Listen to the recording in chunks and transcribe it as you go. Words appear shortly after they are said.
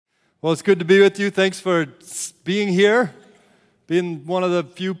Well, it's good to be with you. Thanks for being here, being one of the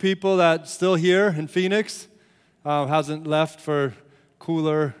few people that's still here in Phoenix, hasn't left for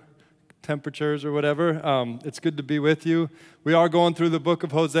cooler temperatures or whatever. It's good to be with you. We are going through the book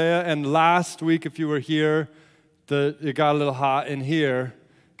of Hosea, and last week, if you were here, it got a little hot in here,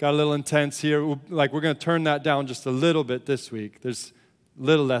 got a little intense here. We're going to turn that down just a little bit this week. There's a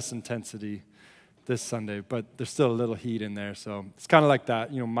little less intensity this Sunday, but there's still a little heat in there, so it's kind of like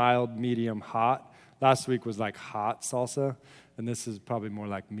that, mild, medium, hot. Last week was like hot salsa, and this is probably more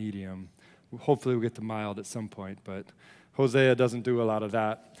like medium. Hopefully we'll get to mild at some point, but Hosea doesn't do a lot of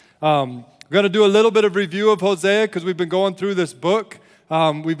that. We're going to do a little bit of review of Hosea because we've been going through this book.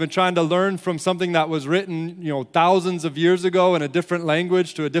 We've been trying to learn from something that was written, thousands of years ago in a different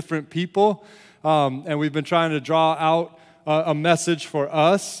language to a different people, and we've been trying to draw out a message for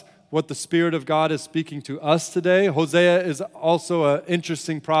us, what the Spirit of God is speaking to us today. Hosea is also an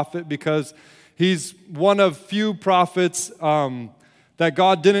interesting prophet because he's one of few prophets that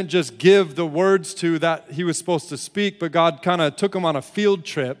God didn't just give the words to that he was supposed to speak, but God kind of took him on a field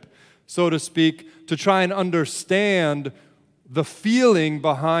trip, so to speak, to try and understand the feeling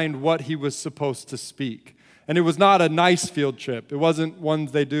behind what he was supposed to speak. And it was not a nice field trip. It wasn't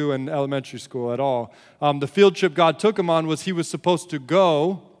ones they do in elementary school at all. The field trip God took him on was he was supposed to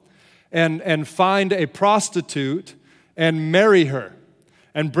go and find a prostitute and marry her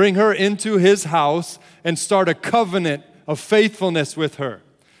and bring her into his house and start a covenant of faithfulness with her,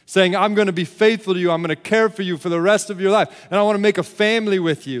 saying, I'm going to be faithful to you. I'm going to care for you for the rest of your life, and I want to make a family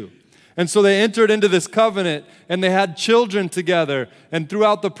with you. And so they entered into this covenant, and they had children together. And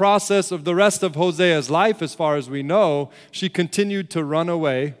throughout the process of the rest of Hosea's life, as far as we know, she continued to run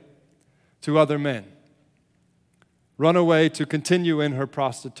away to other men. Run away to continue in her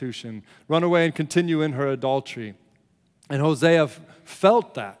prostitution. Run away and continue in her adultery. And Hosea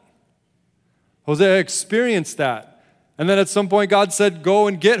felt that. Hosea experienced that. And then at some point God said, go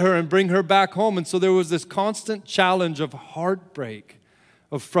and get her and bring her back home. And so there was this constant challenge of heartbreak,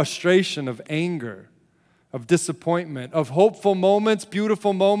 of frustration, of anger, of disappointment, of hopeful moments,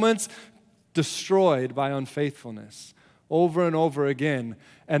 beautiful moments, destroyed by unfaithfulness over and over again.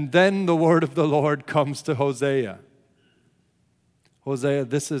 And then the word of the Lord comes to Hosea. Hosea,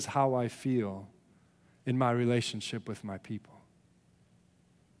 this is how I feel in my relationship with my people.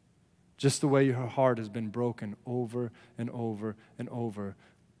 Just the way your heart has been broken over and over and over,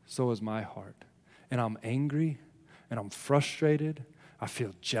 so is my heart. And I'm angry, and I'm frustrated. I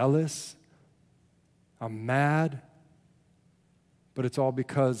feel jealous. I'm mad. But it's all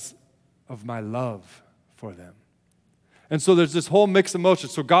because of my love for them. And so there's this whole mix of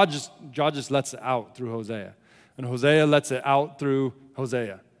emotions. So God just lets it out through Hosea. And Hosea lets it out through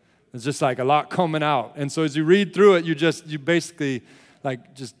Hosea. It's just like a lot coming out. And so as you read through it, you basically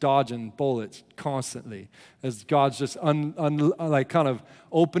just dodging bullets constantly. As God's just kind of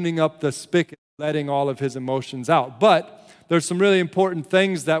opening up the spigot, letting all of his emotions out. But there's some really important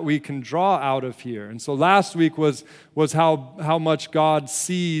things that we can draw out of here. And so last week was how much God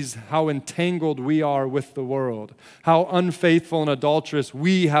sees how entangled we are with the world, how unfaithful and adulterous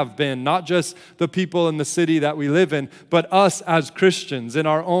we have been, not just the people in the city that we live in, but us as Christians in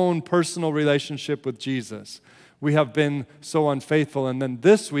our own personal relationship with Jesus. We have been so unfaithful. And then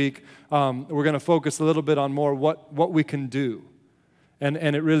this week, we're going to focus a little bit on more what we can do. And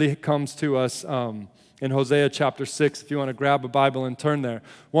it really comes to us in Hosea chapter 6, if you want to grab a Bible and turn there.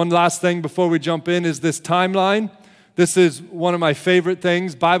 One last thing before we jump in is this timeline. This is one of my favorite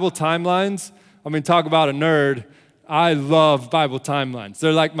things, Bible timelines. I mean, talk about a nerd. I love Bible timelines.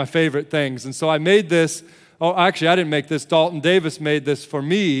 They're like my favorite things. And so I made this. Oh, actually, I didn't make this. Dalton Davis made this for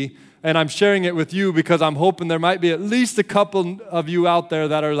me, and I'm sharing it with you because I'm hoping there might be at least a couple of you out there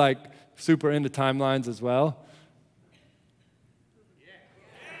that are super into timelines as well.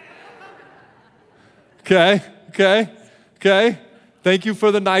 Okay. Thank you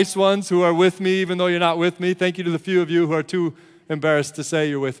for the nice ones who are with me, even though you're not with me. Thank you to the few of you who are too embarrassed to say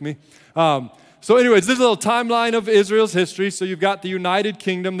you're with me. So anyways, this is a little timeline of Israel's history. So you've got the United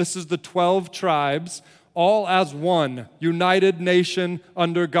Kingdom. This is the 12 tribes, all as one, united nation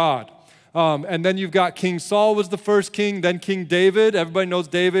under God. And then you've got King Saul was the first king, then King David. Everybody knows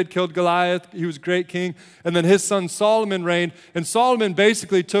David killed Goliath. He was a great king. And then his son Solomon reigned. And Solomon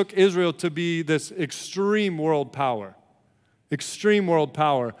basically took Israel to be this extreme world power. Extreme world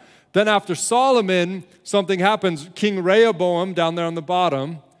power. Then after Solomon, something happens. King Rehoboam, down there on the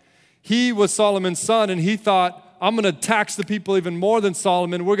bottom, he was Solomon's son, and he thought, I'm going to tax the people even more than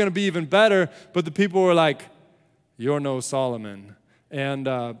Solomon. We're going to be even better. But the people were like, you're no Solomon. And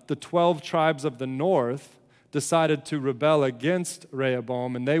the 12 tribes of the north decided to rebel against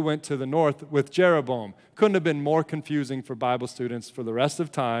Rehoboam, and they went to the north with Jeroboam. Couldn't have been more confusing for Bible students for the rest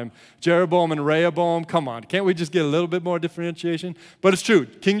of time. Jeroboam and Rehoboam, come on, can't we just get a little bit more differentiation? But it's true.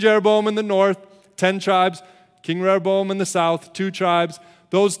 King Jeroboam in the north, 10 tribes. King Rehoboam in the south, 2 tribes.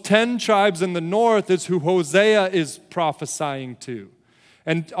 Those 10 tribes in the north is who Hosea is prophesying to.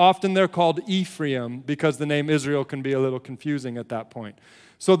 And often they're called Ephraim because the name Israel can be a little confusing at that point.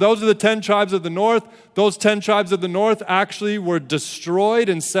 So those are the 10 tribes of the north. Those 10 tribes of the north actually were destroyed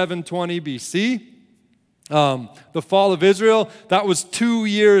in 720 BC. The fall of Israel, that was 2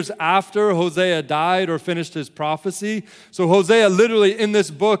 years after Hosea died or finished his prophecy. So Hosea literally in this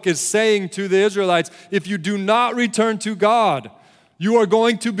book is saying to the Israelites, if you do not return to God, you are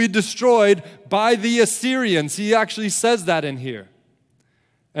going to be destroyed by the Assyrians. He actually says that in here.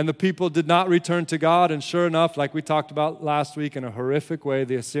 And the people did not return to God, and sure enough, like we talked about last week, in a horrific way,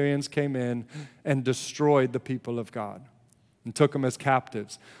 the Assyrians came in and destroyed the people of God and took them as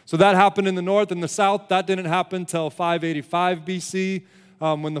captives. So that happened in the north. In the south, that didn't happen until 585 BC,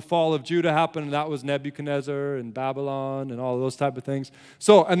 when the fall of Judah happened, and that was Nebuchadnezzar and Babylon and all those type of things.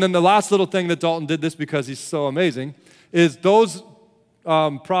 So, and then the last little thing that Dalton did this because he's so amazing, is those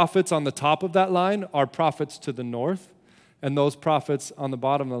prophets on the top of that line are prophets to the north. And those prophets on the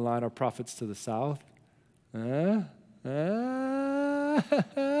bottom of the line are prophets to the south. Nope,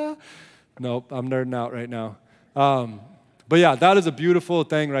 I'm nerding out right now. But yeah, that is a beautiful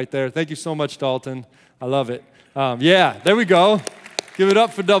thing right there. Thank you so much, Dalton. I love it. Yeah, there we go. Give it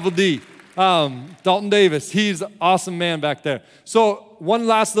up for Double D. Dalton Davis, he's an awesome man back there. So one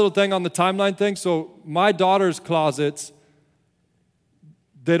last little thing on the timeline thing. So my daughter's closets,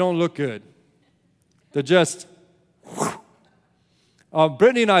 they don't look good. They're just...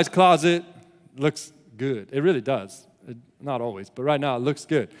 Brittany and I's closet looks good. It really does. Not always, but right now it looks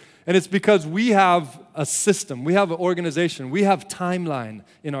good. And it's because we have a system. We have an organization. We have timeline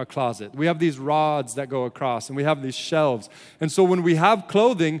in our closet. We have these rods that go across, and we have these shelves. And so when we have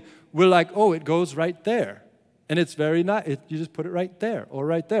clothing, we're like, oh, it goes right there. And it's very nice. You just put it right there or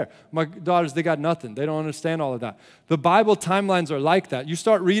right there. My daughters, they got nothing. They don't understand all of that. The Bible timelines are like that. You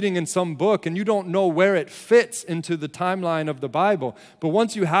start reading in some book and you don't know where it fits into the timeline of the Bible. But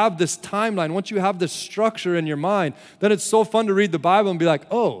once you have this timeline, once you have this structure in your mind, then it's so fun to read the Bible and be like,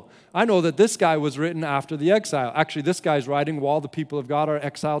 oh, I know that this guy was written after the exile. Actually, this guy's writing while the people of God are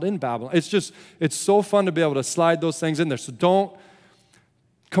exiled in Babylon. It's so fun to be able to slide those things in there. So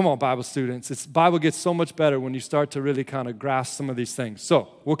come on, Bible students. Bible gets so much better when you start to really kind of grasp some of these things. So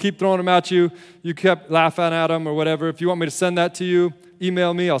we'll keep throwing them at you. You kept laughing at them or whatever. If you want me to send that to you,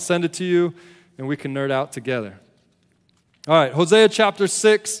 email me. I'll send it to you, and we can nerd out together. All right, Hosea chapter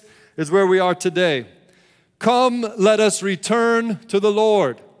 6 is where we are today. Come, let us return to the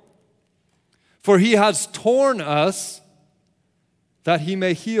Lord, for he has torn us that he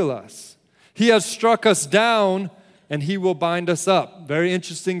may heal us. He has struck us down, and he will bind us up. Very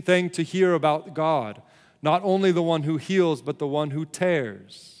interesting thing to hear about God. Not only the one who heals, but the one who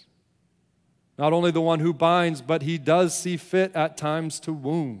tears. Not only the one who binds, but he does see fit at times to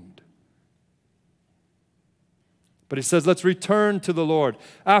wound. But he says, let's return to the Lord.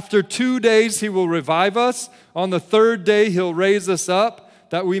 After 2 days, he will revive us. On the 3rd day, he'll raise us up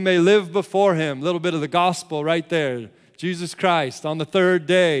that we may live before him. A little bit of the gospel right there. Jesus Christ on the 3rd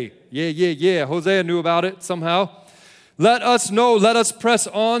day. Yeah. Hosea knew about it somehow. Let us press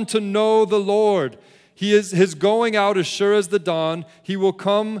on to know the Lord. His going out as sure as the dawn. He will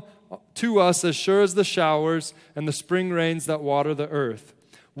come to us as sure as the showers and the spring rains that water the earth.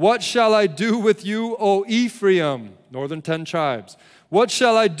 What shall I do with you, O Ephraim, northern 10 tribes? What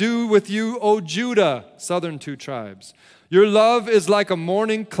shall I do with you, O Judah, southern 2 tribes? Your love is like a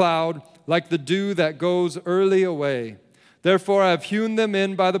morning cloud, like the dew that goes early away. Therefore I have hewn them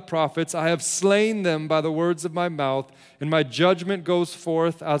in by the prophets. I have slain them by the words of my mouth, and my judgment goes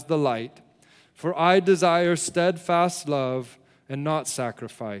forth as the light. For I desire steadfast love and not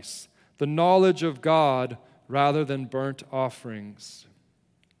sacrifice, the knowledge of God rather than burnt offerings.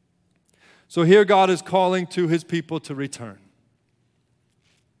 So here God is calling to his people to return.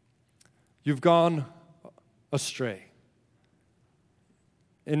 You've gone astray.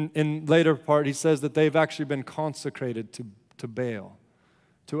 In later part, he says that they've actually been consecrated to Baal,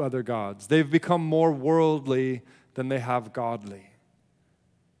 to other gods. They've become more worldly than they have godly.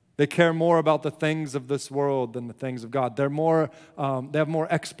 They care more about the things of this world than the things of God. They have more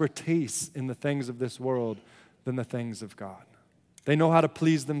expertise in the things of this world than the things of God. They know how to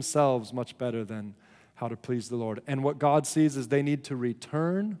please themselves much better than how to please the Lord. And what God sees is they need to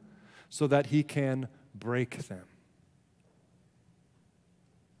return so that he can break them,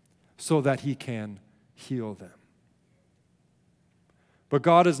 so that he can heal them. But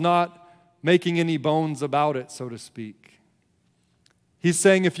God is not making any bones about it, so to speak. He's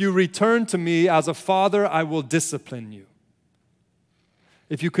saying, if you return to me as a father, I will discipline you.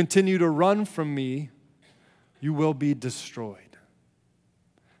 If you continue to run from me, you will be destroyed.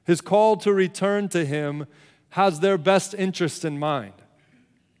 His call to return to him has their best interest in mind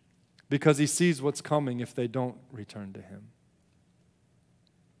because he sees what's coming if they don't return to him.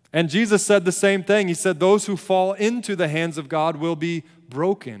 And Jesus said the same thing. He said, those who fall into the hands of God will be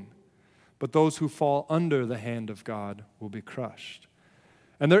broken, but those who fall under the hand of God will be crushed.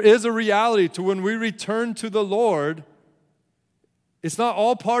 And there is a reality to when we return to the Lord, it's not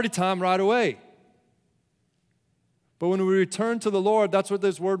all party time right away. But when we return to the Lord, that's where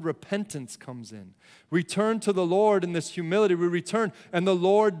this word repentance comes in. Return to the Lord in this humility. We return, and the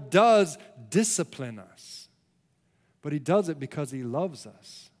Lord does discipline us. But he does it because he loves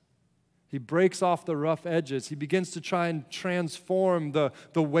us. He breaks off the rough edges. He begins to try and transform the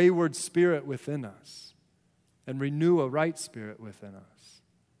wayward spirit within us and renew a right spirit within us.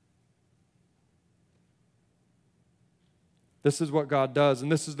 This is what God does,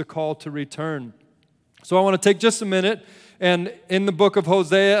 and this is the call to return. So I want to take just a minute, and in the book of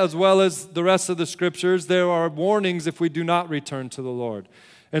Hosea, as well as the rest of the scriptures, there are warnings if we do not return to the Lord.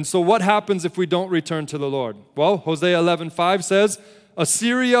 And so what happens if we don't return to the Lord? Well, Hosea 11:5 says,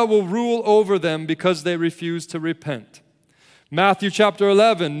 Assyria will rule over them because they refuse to repent. Matthew chapter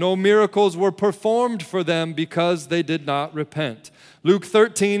 11, no miracles were performed for them because they did not repent. Luke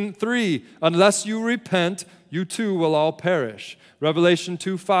 13:3, unless you repent, you too will all perish. Revelation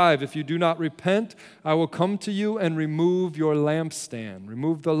 2:5, if you do not repent, I will come to you and remove your lampstand,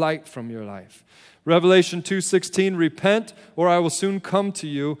 remove the light from your life. Revelation 2:16, repent, or I will soon come to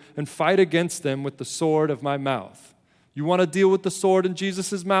you and fight against them with the sword of my mouth. You want to deal with the sword in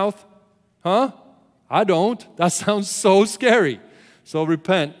Jesus' mouth? Huh? I don't. That sounds so scary. So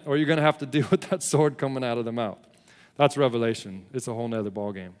repent, or you're going to have to deal with that sword coming out of the mouth. That's Revelation. It's a whole nother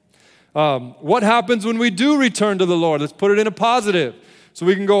ballgame. What happens when we do return to the Lord? Let's put it in a positive. So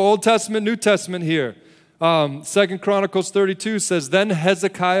we can go Old Testament, New Testament here. 2 Chronicles 32 says, Then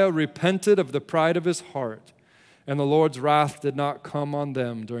Hezekiah repented of the pride of his heart, and the Lord's wrath did not come on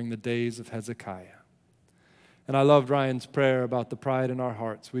them during the days of Hezekiah. And I loved Ryan's prayer about the pride in our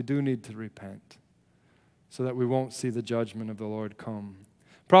hearts. We do need to repent so that we won't see the judgment of the Lord come.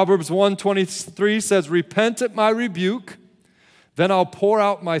 Proverbs 1:23 says, Repent at my rebuke, then I'll pour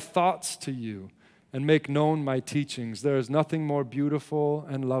out my thoughts to you and make known my teachings. There is nothing more beautiful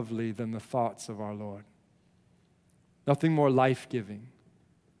and lovely than the thoughts of our Lord. Nothing more life-giving.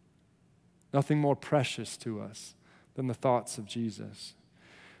 Nothing more precious to us than the thoughts of Jesus.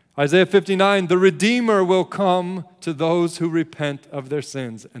 Isaiah 59, the Redeemer will come to those who repent of their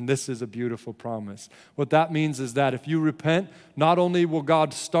sins. And this is a beautiful promise. What that means is that if you repent, not only will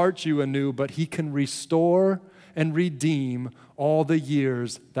God start you anew, but he can restore and redeem all the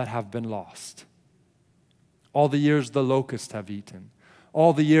years that have been lost. All the years the locusts have eaten.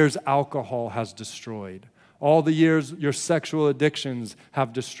 All the years alcohol has destroyed. All the years your sexual addictions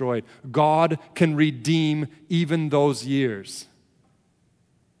have destroyed. God can redeem even those years.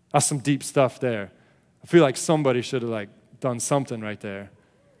 That's some deep stuff there. I feel like somebody should have done something right there.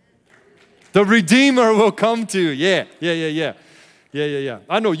 The Redeemer will come to you. Yeah.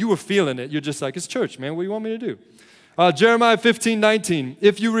 I know you were feeling it. You're just like, it's church, man. What do you want me to do? Jeremiah 15:19.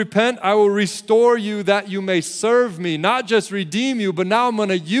 If you repent, I will restore you that you may serve me. Not just redeem you, but now I'm going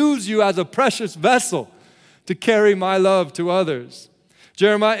to use you as a precious vessel to carry my love to others.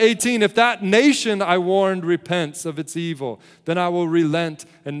 Jeremiah 18, if that nation I warned repents of its evil, then I will relent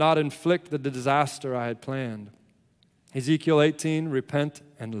and not inflict the disaster I had planned. Ezekiel 18, repent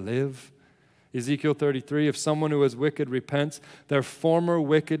and live. Ezekiel 33, if someone who is wicked repents, their former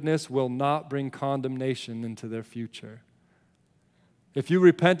wickedness will not bring condemnation into their future. If you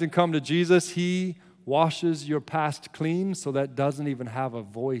repent and come to Jesus, he washes your past clean so that it doesn't even have a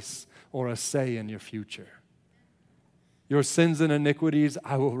voice or a say in your future. Your sins and iniquities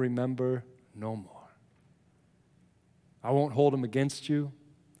I will remember no more. I won't hold them against you.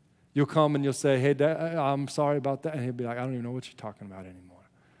 You'll come and you'll say, hey, Dad, I'm sorry about that. And he'll be like, I don't even know what you're talking about anymore.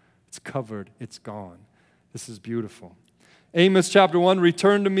 It's covered. It's gone. This is beautiful. Amos chapter 1,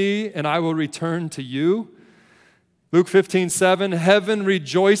 return to me and I will return to you. Luke 15:7, heaven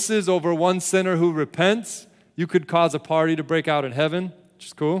rejoices over one sinner who repents. You could cause a party to break out in heaven, which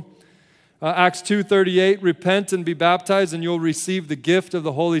is cool. Acts 2:38, repent and be baptized and you'll receive the gift of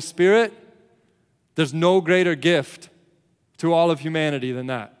the Holy Spirit. There's no greater gift to all of humanity than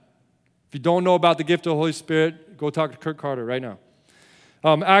that. If you don't know about the gift of the Holy Spirit, go talk to Kirk Carter right now.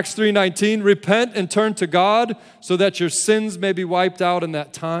 Acts 3:19, repent and turn to God so that your sins may be wiped out and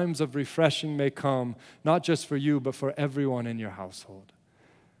that times of refreshing may come, not just for you, but for everyone in your household.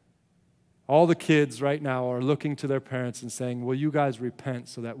 All the kids right now are looking to their parents and saying, will you guys repent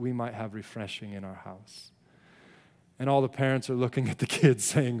so that we might have refreshing in our house? And all the parents are looking at the kids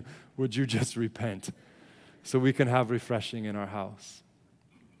saying, would you just repent so we can have refreshing in our house?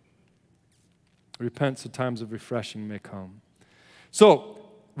 Repent so times of refreshing may come. So,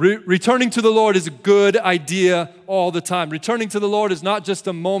 returning to the Lord is a good idea all the time. Returning to the Lord is not just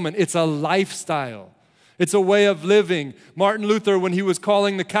a moment, it's a lifestyle. It's a way of living. Martin Luther, when he was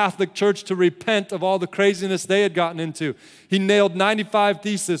calling the Catholic Church to repent of all the craziness they had gotten into, he nailed 95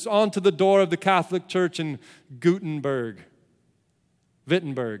 theses onto the door of the Catholic Church in Wittenberg,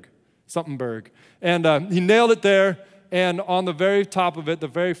 and he nailed it there, and on the very top of it, the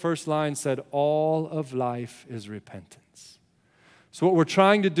very first line said, all of life is repentance. So what we're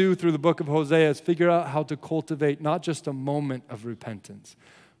trying to do through the book of Hosea is figure out how to cultivate not just a moment of repentance,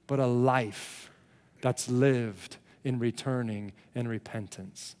 but a life that's lived in returning and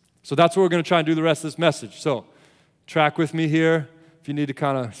repentance. So that's what we're going to try and do the rest of this message. So track with me here. If you need to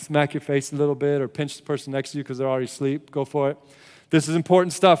kind of smack your face a little bit or pinch the person next to you because they're already asleep, go for it. This is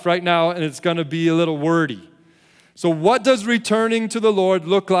important stuff right now, and it's going to be a little wordy. So what does returning to the Lord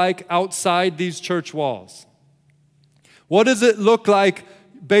look like outside these church walls? What does it look like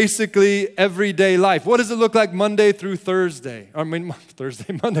basically everyday life? What does it look like Monday through Thursday?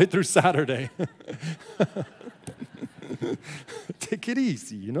 Monday through Saturday. Take it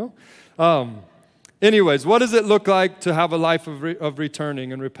easy, you know? Anyways, what does it look like to have a life of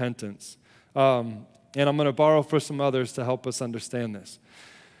returning and repentance? And I'm going to borrow for some others to help us understand this.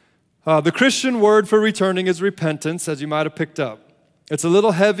 The Christian word for returning is repentance, as you might have picked up. It's a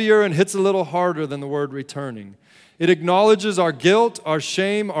little heavier and hits a little harder than the word returning. It acknowledges our guilt, our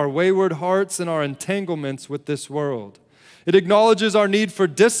shame, our wayward hearts, and our entanglements with this world. It acknowledges our need for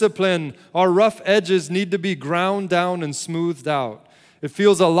discipline. Our rough edges need to be ground down and smoothed out. It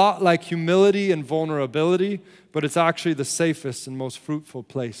feels a lot like humility and vulnerability, but it's actually the safest and most fruitful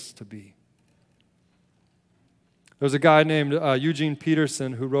place to be. There's a guy named Eugene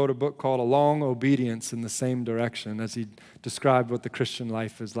Peterson who wrote a book called A Long Obedience in the Same Direction as he described what the Christian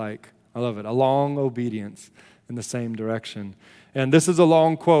life is like. I love it. A long obedience in the same direction. And this is a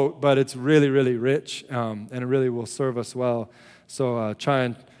long quote, but it's really, really rich, and it really will serve us well. So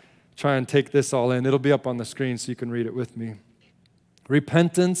try and take this all in. It'll be up on the screen so you can read it with me.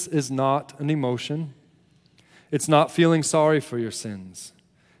 Repentance is not an emotion. It's not feeling sorry for your sins.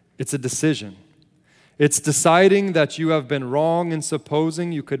 It's a decision. It's deciding that you have been wrong in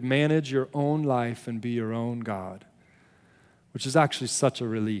supposing you could manage your own life and be your own God, which is actually such a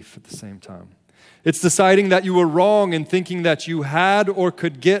relief at the same time. It's deciding that you were wrong in thinking that you had or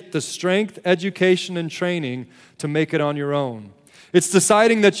could get the strength, education, and training to make it on your own. It's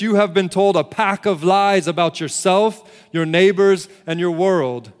deciding that you have been told a pack of lies about yourself, your neighbors, and your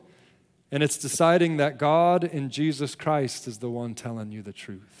world. And it's deciding that God in Jesus Christ is the one telling you the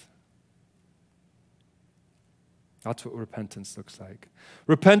truth. That's what repentance looks like.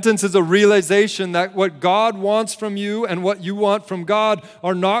 Repentance is a realization that what God wants from you and what you want from God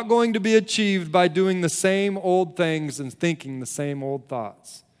are not going to be achieved by doing the same old things and thinking the same old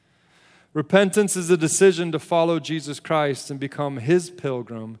thoughts. Repentance is a decision to follow Jesus Christ and become His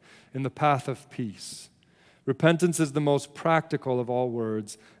pilgrim in the path of peace. Repentance is the most practical of all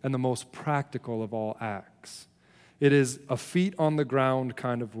words and the most practical of all acts. It is a feet on the ground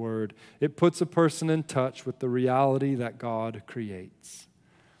kind of word. It puts a person in touch with the reality that God creates.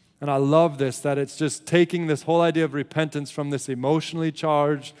 And I love this, that it's just taking this whole idea of repentance from this emotionally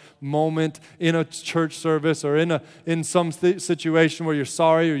charged moment in a church service or in some situation where you're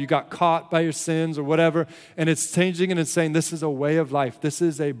sorry or you got caught by your sins or whatever, and it's changing it and saying this is a way of life. This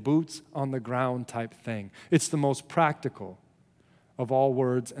is a boots on the ground type thing. It's the most practical of all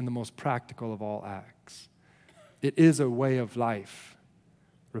words and the most practical of all acts. It is a way of life,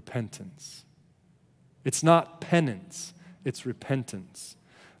 repentance. It's not penance, it's repentance.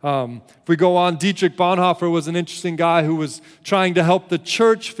 If we go on, Dietrich Bonhoeffer was an interesting guy who was trying to help the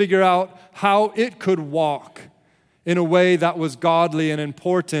church figure out how it could walk in a way that was godly and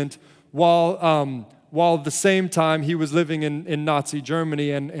important while at the same time he was living in Nazi Germany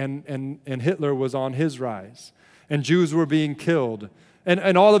and Hitler was on his rise and Jews were being killed.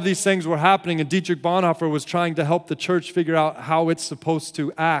 And all of these things were happening, and Dietrich Bonhoeffer was trying to help the church figure out how it's supposed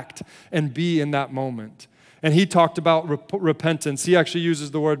to act and be in that moment. And he talked about repentance. He actually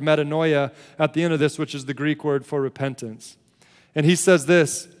uses the word metanoia at the end of this, which is the Greek word for repentance. And he says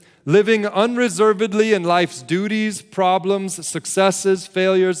this, living unreservedly in life's duties, problems, successes,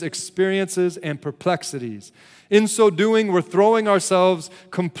 failures, experiences, and perplexities. In so doing, we're throwing ourselves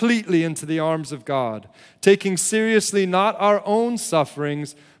completely into the arms of God, taking seriously not our own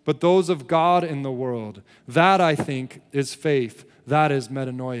sufferings, but those of God in the world. That, I think, is faith. That is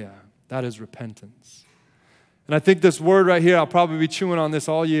metanoia. That is repentance. And I think this word right here, I'll probably be chewing on this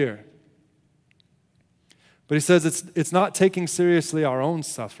all year. But he says it's not taking seriously our own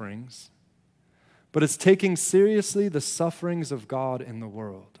sufferings, but it's taking seriously the sufferings of God in the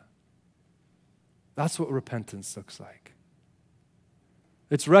world. That's what repentance looks like.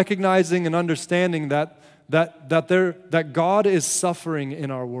 It's recognizing and understanding that God is suffering in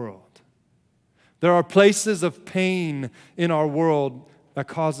our world. There are places of pain in our world that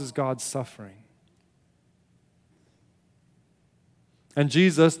causes God's suffering. And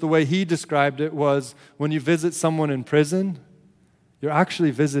Jesus, the way he described it was, when you visit someone in prison, you're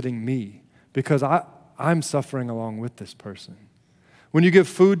actually visiting me because I'm suffering along with this person. When you give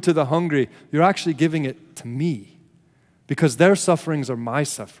food to the hungry, you're actually giving it to me because their sufferings are my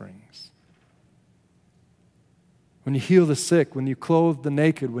sufferings. When you heal the sick, when you clothe the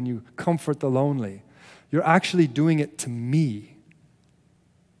naked, when you comfort the lonely, you're actually doing it to me.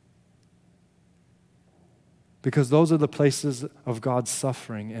 Because those are the places of God's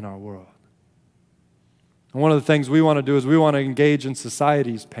suffering in our world. And one of the things we want to do is we want to engage in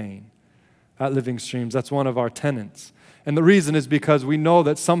society's pain at Living Streams. That's one of our tenets. And the reason is because we know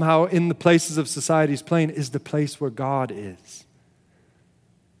that somehow in the places of society's pain is the place where God is.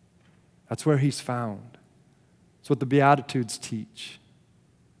 That's where he's found. That's what the Beatitudes teach.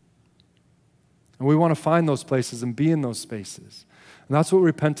 And we want to find those places and be in those spaces. And that's what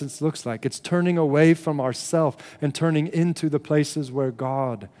repentance looks like. It's turning away from ourselves and turning into the places where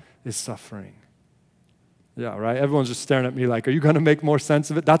God is suffering. Yeah, right? Everyone's just staring at me like, are you going to make more sense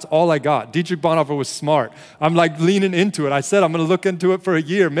of it? That's all I got. Dietrich Bonhoeffer was smart. I'm like leaning into it. I said I'm going to look into it for a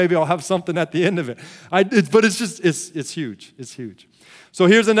year. Maybe I'll have something at the end of it. But it's huge. It's huge. So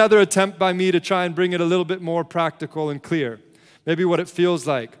here's another attempt by me to try and bring it a little bit more practical and clear. Maybe what it feels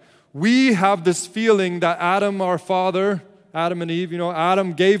like. We have this feeling that Adam, our father, Adam and Eve,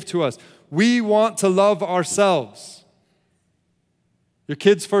 Adam gave to us. We want to love ourselves. Your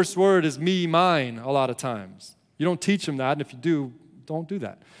kid's first word is me, mine, a lot of times. You don't teach them that, and if you do, don't do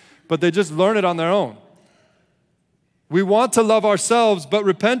that. But they just learn it on their own. We want to love ourselves, but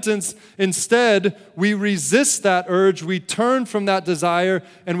repentance, instead, we resist that urge, we turn from that desire,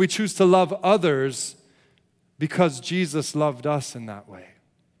 and we choose to love others because Jesus loved us in that way.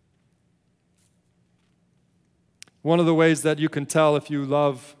 One of the ways that you can tell if you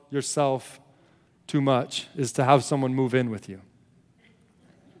love yourself too much is to have someone move in with you.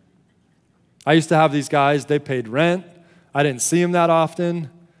 I used to have these guys, they paid rent. I didn't see them that often.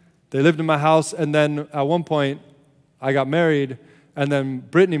 They lived in my house, and then at one point, I got married, and then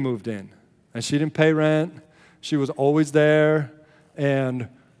Brittany moved in. And she didn't pay rent. She was always there. And,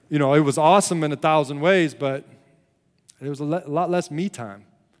 it was awesome in 1,000 ways, but it was a lot less me time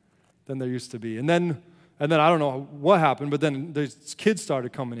than there used to be. And then I don't know what happened, but then these kids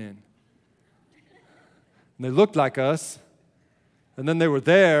started coming in. And they looked like us. And then they were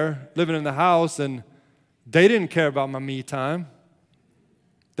there, living in the house, and they didn't care about my me time.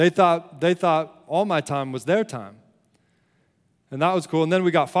 They thought all my time was their time. And that was cool. And then we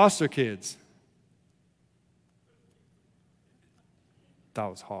got foster kids. That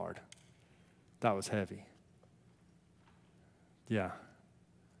was hard. That was heavy. Yeah.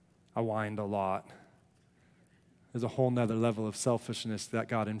 I whined a lot. There's a whole nother level of selfishness that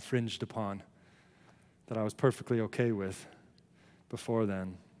God infringed upon that I was perfectly okay with before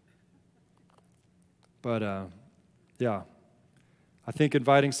then. But, I think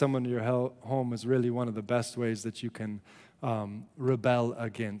inviting someone to your home is really one of the best ways that you can rebel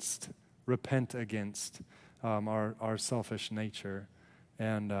against, repent against our selfish nature.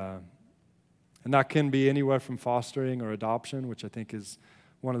 And that can be anywhere from fostering or adoption, which I think is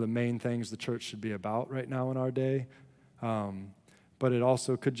one of the main things the church should be about right now in our day. But it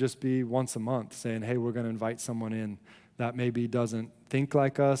also could just be once a month saying, hey, we're going to invite someone in that maybe doesn't think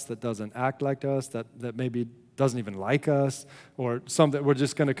like us, that doesn't act like us, that maybe doesn't even like us, or something. We're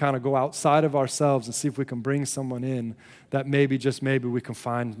just going to kind of go outside of ourselves and see if we can bring someone in that maybe, just maybe, we can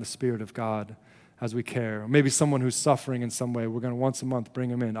find the Spirit of God as we care. Or maybe someone who's suffering in some way. We're going to once a month bring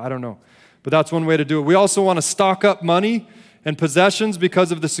them in. I don't know. But that's one way to do it. We also want to stock up money and possessions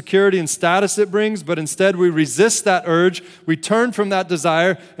because of the security and status it brings, but instead we resist that urge, we turn from that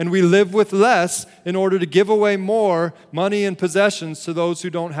desire, and we live with less in order to give away more money and possessions to those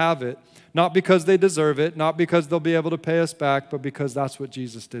who don't have it. Not because they deserve it, not because they'll be able to pay us back, but because that's what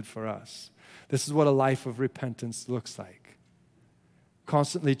Jesus did for us. This is what a life of repentance looks like.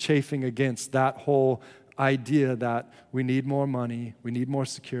 Constantly chafing against that whole idea that we need more money, we need more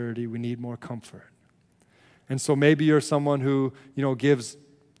security, we need more comfort. And so maybe you're someone who, gives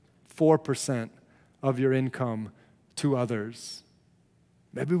 4% of your income to others.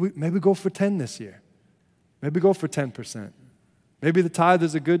 Maybe go for 10 this year. Maybe go for 10%. Maybe the tithe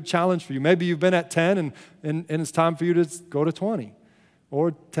is a good challenge for you. Maybe you've been at 10 and it's time for you to go to 20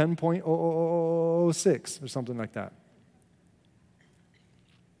 or 10.006 or something like that.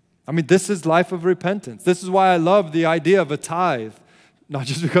 I mean, this is life of repentance. This is why I love the idea of a tithe. Not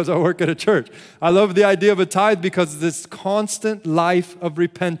just because I work at a church. I love the idea of a tithe because of this constant life of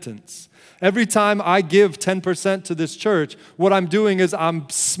repentance. Every time I give 10% to this church, what I'm doing is I'm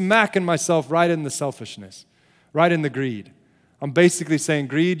smacking myself right in the selfishness, right in the greed. I'm basically saying,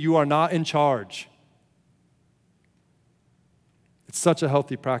 greed, you are not in charge. It's such a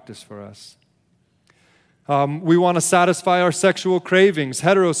healthy practice for us. We want to satisfy our sexual cravings,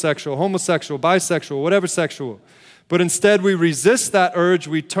 heterosexual, homosexual, bisexual, whatever sexual. But instead, we resist that urge,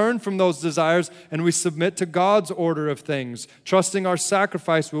 we turn from those desires, and we submit to God's order of things, trusting our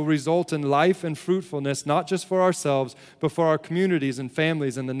sacrifice will result in life and fruitfulness, not just for ourselves, but for our communities and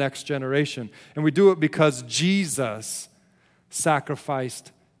families and the next generation. And we do it because Jesus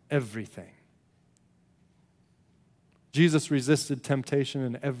sacrificed everything. Jesus resisted temptation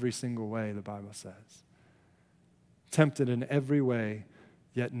in every single way, the Bible says. Tempted in every way,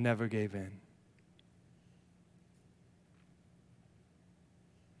 yet never gave in.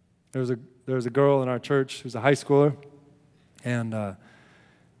 There was a girl in our church who's a high schooler, and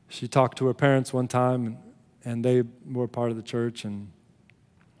she talked to her parents one time, and they were part of the church, and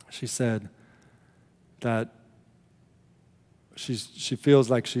she said that she feels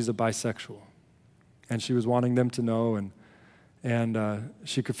like she's a bisexual, and she was wanting them to know, and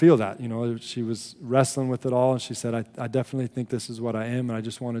she could feel that, she was wrestling with it all, and she said, I definitely think this is what I am, and I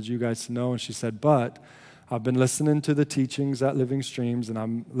just wanted you guys to know, and she said, but I've been listening to the teachings at Living Streams, and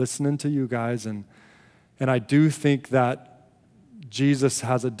I'm listening to you guys, and I do think that Jesus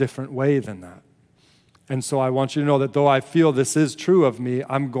has a different way than that. And so I want you to know that though I feel this is true of me,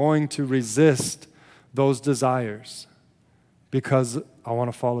 I'm going to resist those desires because I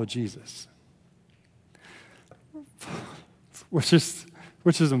want to follow Jesus. Which is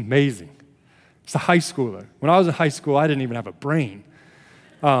amazing. It's a high schooler. When I was in high school, I didn't even have a brain.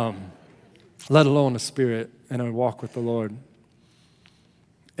 Let alone a spirit and a walk with the Lord.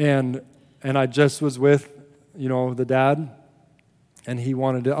 And I just was with, the dad, and he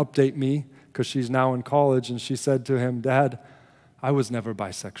wanted to update me because she's now in college, and she said to him, Dad, I was never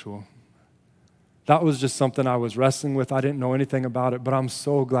bisexual. That was just something I was wrestling with. I didn't know anything about it, but I'm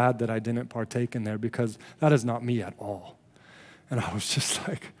so glad that I didn't partake in there because that is not me at all. And I was just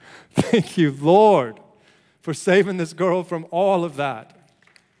like, thank you, Lord, for saving this girl from all of that.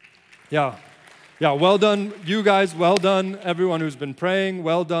 Yeah, well done, you guys. Well done, everyone who's been praying.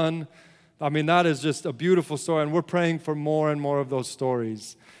 Well done. I mean, that is just a beautiful story, and we're praying for more and more of those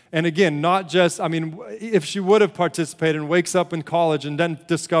stories. And again, not just, if she would have participated and wakes up in college and then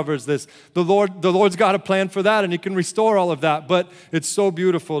discovers this, the Lord's got a plan for that, and He can restore all of that. But it's so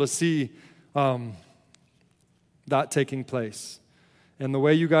beautiful to see that taking place. And the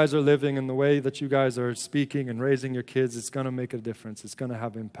way you guys are living and the way that you guys are speaking and raising your kids, it's going to make a difference. It's going to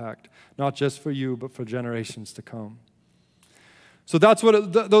have impact, not just for you, but for generations to come. So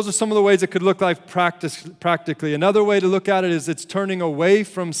those are some of the ways it could look like practically. Another way to look at it is it's turning away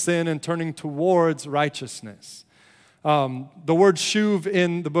from sin and turning towards righteousness. The word shuv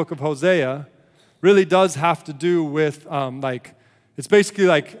in the book of Hosea really does have to do with it's basically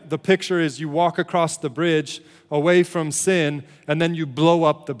like the picture is you walk across the bridge away from sin, and then you blow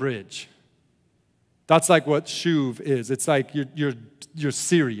up the bridge. That's like what shuv is. It's like you're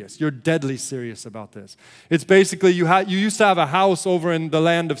serious. You're deadly serious about this. It's basically you used to have a house over in the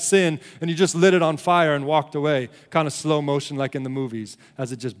land of sin, and you just lit it on fire and walked away, kind of slow motion like in the movies,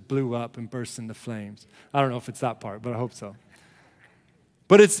 as it just blew up and burst into flames. I don't know if it's that part, but I hope so.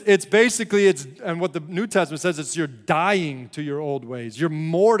 But it's basically, and what the New Testament says, it's you're dying to your old ways. You're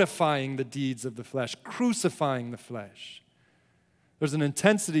mortifying the deeds of the flesh, crucifying the flesh. There's an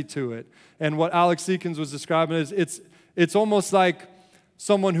intensity to it. And what Alex Seekins was describing is it's almost like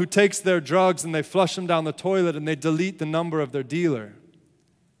someone who takes their drugs and they flush them down the toilet and they delete the number of their dealer.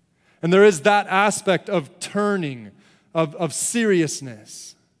 And there is that aspect of turning of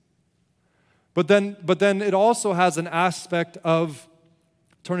seriousness. But then it also has an aspect of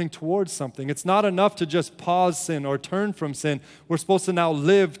turning towards something. It's not enough to just pause sin or turn from sin. We're supposed to now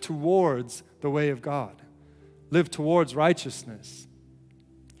live towards the way of God, live towards righteousness.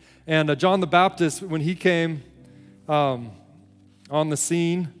 And John the Baptist, when he came on the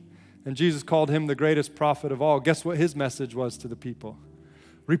scene, and Jesus called him the greatest prophet of all, guess what his message was to the people?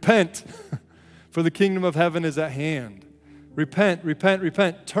 Repent, for the kingdom of heaven is at hand. Repent, repent,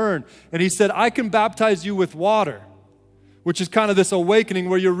 repent, turn. And he said, I can baptize you with water, which is kind of this awakening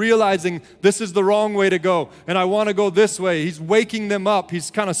where you're realizing this is the wrong way to go, and I want to go this way. He's waking them up.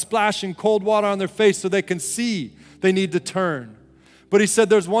 He's kind of splashing cold water on their face so they can see they need to turn. But he said,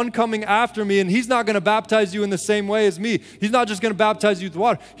 there's one coming after me, and he's not going to baptize you in the same way as me. He's not just going to baptize you with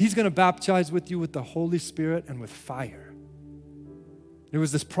water. He's going to baptize with you with the Holy Spirit and with fire. It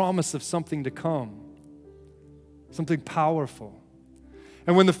was this promise of something to come, something powerful.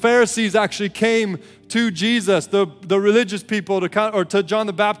 And when the Pharisees actually came to Jesus, the religious people, to John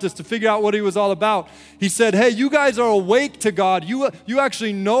the Baptist to figure out what he was all about, he said, hey, you guys are awake to God. You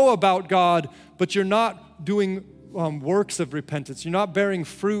actually know about God, but you're not doing works of repentance. You're not bearing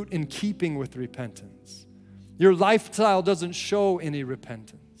fruit in keeping with repentance. Your lifestyle doesn't show any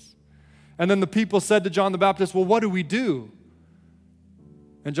repentance. And then the people said to John the Baptist, well, what do we do?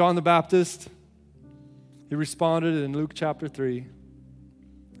 And John the Baptist, he responded in Luke chapter 3.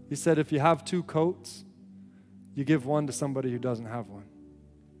 He said, if you have 2 coats, you give one to somebody who doesn't have one.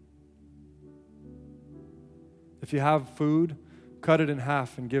 If you have food, cut it in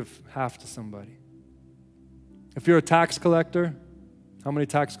half and give half to somebody. If you're a tax collector, how many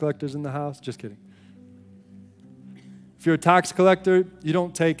tax collectors in the house? Just kidding. If you're a tax collector, you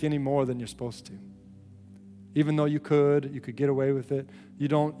don't take any more than you're supposed to. Even though you could get away with it, you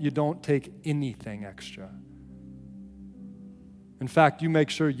don't take anything extra. In fact, you make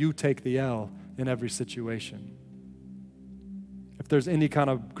sure you take the L in every situation. If there's any kind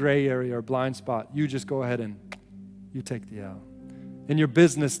of gray area or blind spot, you just go ahead and you take the L. In your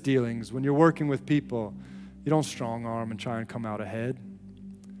business dealings, when you're working with people, you don't strong arm and try and come out ahead.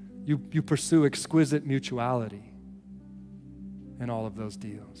 You pursue exquisite mutuality in all of those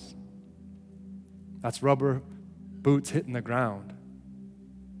deals. That's rubber boots hitting the ground.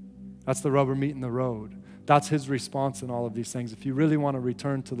 That's the rubber meeting the road. That's his response in all of these things. If you really want to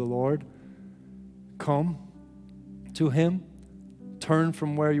return to the Lord, come to him, turn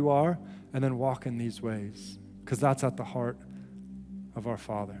from where you are, and then walk in these ways, because that's at the heart of our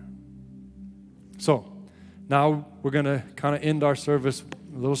Father. So, now we're going to kind of end our service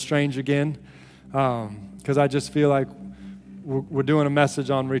a little strange again, because I just feel like we're doing a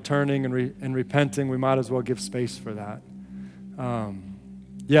message on returning and repenting. We might as well give space for that.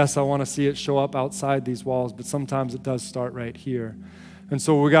 Yes, I want to see it show up outside these walls, but sometimes it does start right here. And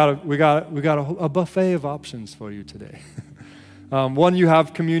so we got a buffet of options for you today. One, you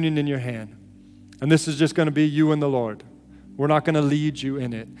have communion in your hand, and this is just going to be you and the Lord. We're not going to lead you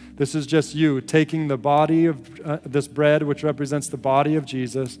in it. This is just you taking the body of this bread, which represents the body of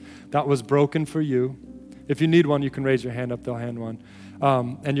Jesus that was broken for you. If you need one, you can raise your hand up. They'll hand one.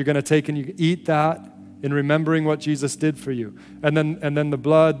 And you're going to take and you eat that in remembering what Jesus did for you. And then the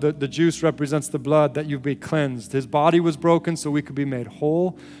blood, the juice represents the blood that you've been cleansed. His body was broken so we could be made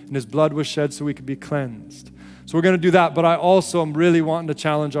whole, and his blood was shed so we could be cleansed. So we're going to do that, but I also am really wanting to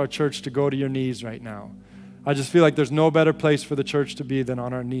challenge our church to go to your knees right now. I just feel like there's no better place for the church to be than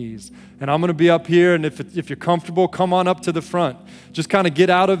on our knees. And I'm going to be up here, and if you're comfortable, come on up to the front. Just kind of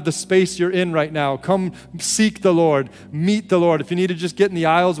get out of the space you're in right now. Come seek the Lord, meet the Lord. If you need to just get in the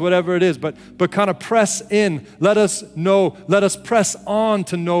aisles, whatever it is, but kind of press in. Let us press on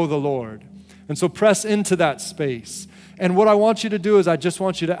to know the Lord. And so press into that space. And what I want you to do is I just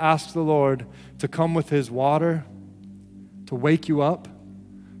want you to ask the Lord to come with his water, to wake you up,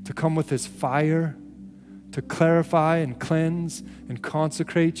 to come with his fire, to clarify and cleanse and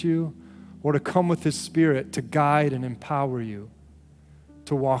consecrate you, or to come with his Spirit to guide and empower you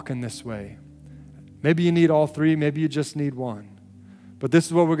to walk in this way. Maybe you need all three, maybe you just need one. But this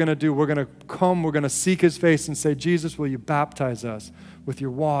is what we're going to do. We're going to come, we're going to seek his face and say, Jesus, will you baptize us with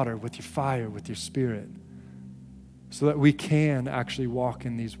your water, with your fire, with your Spirit, so that we can actually walk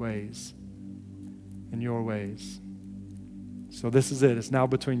in these ways, in your ways. So this is it. It's now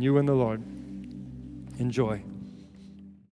between you and the Lord. Enjoy.